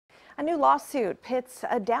A new lawsuit pits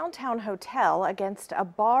a downtown hotel against a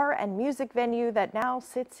bar and music venue that now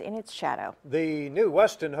sits in its shadow. The new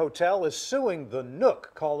Westin hotel is suing the Nook,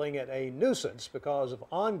 calling it a nuisance because of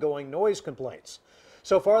ongoing noise complaints.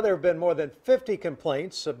 So far, there have been more than 50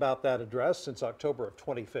 complaints about that address since October of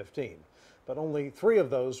 2015. But only 3 of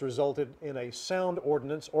those resulted in a sound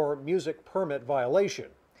ordinance or music permit violation.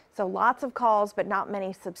 So lots of calls, but not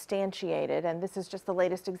many substantiated. And this is just the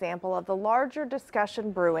latest example of the larger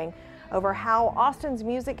discussion brewing over how Austin's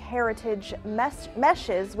music heritage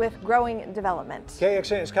meshes with growing development.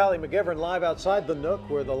 KXAN's Kylie McGivern live outside the Nook,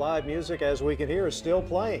 where the live music, as we can hear, is still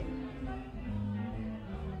playing.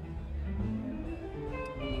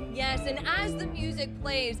 Yes, and as the music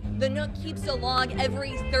plays, the Nook keeps a log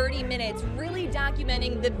every 30 minutes, really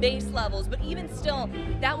documenting the bass levels. But even still,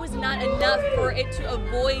 that was not enough for it to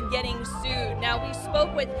avoid getting sued. Now, we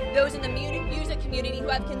spoke with those in the music community who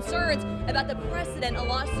have concerns about the precedent a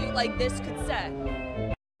lawsuit like this could set.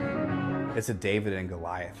 It's a David and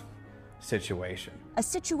Goliath situation. A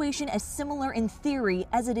situation as similar in theory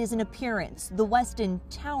as it is in appearance, the Westin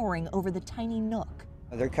towering over the tiny Nook.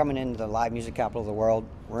 They're coming into the live music capital of the world.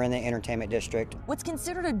 We're in the entertainment district. What's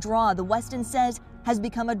considered a draw, the Westin says, has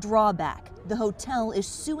become a drawback. The hotel is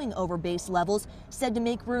suing over bass levels, said to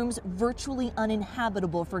make rooms virtually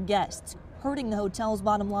uninhabitable for guests, hurting the hotel's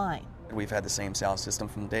bottom line. We've had the same sound system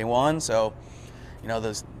from day one, so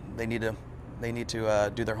they need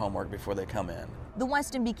to do their homework before they come in. The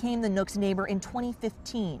Westin became the Nook's neighbor in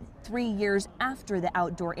 2015, 3 years after the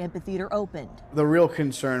outdoor amphitheater opened. The real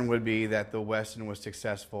concern would be that the Westin was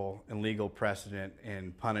successful in legal precedent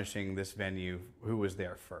in punishing this venue who was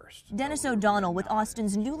there first. Dennis O'Donnell with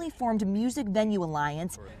Austin's newly formed Music Venue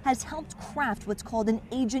Alliance has helped craft what's called an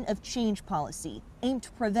agent of change policy, aimed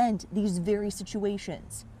to prevent these very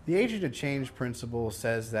situations. The agent of change principle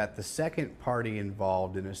says that the second party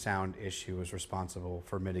involved in a sound issue is responsible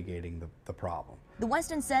for mitigating the problem. The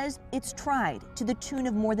Westin says it's tried to the tune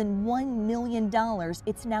of more than $1 million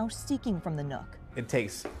it's now seeking from the Nook. It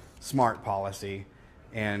takes smart policy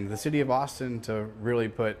and the city of Austin to really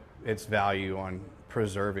put its value on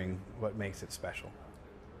preserving what makes it special.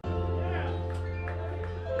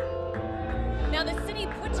 Now, the city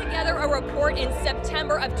put together a report in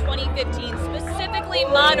September of 2015 specifically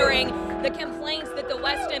monitoring the complaints that the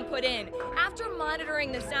Westin put in. After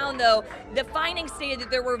monitoring the sound, though, the findings stated that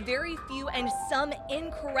there were very few and some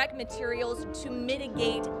incorrect materials to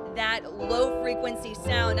mitigate that low-frequency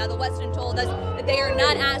sound. Now, the Westin told us that they are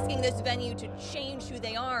not asking this venue to change who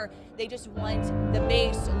they are. They just want the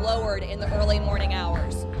bass lowered in the early morning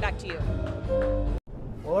hours. Back to you.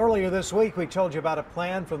 Well, earlier this week, we told you about a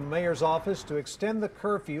plan from the mayor's office to extend the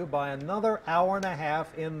curfew by another hour and a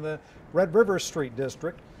half in the Red River Street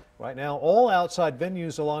district. Right now, all outside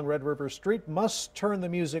venues along Red River Street must turn the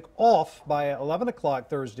music off by 11 o'clock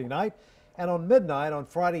Thursday night and on midnight on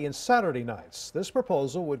Friday and Saturday nights. This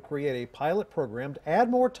proposal would create a pilot program to add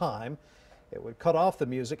more time. It would cut off the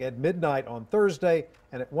music at midnight on Thursday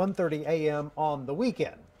and at 1:30 a.m. on the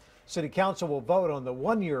weekend. City Council will vote on the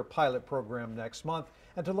one-year pilot program next month.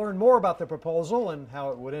 And to learn more about the proposal and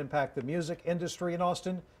how it would impact the music industry in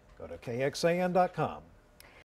Austin, go to KXAN.com.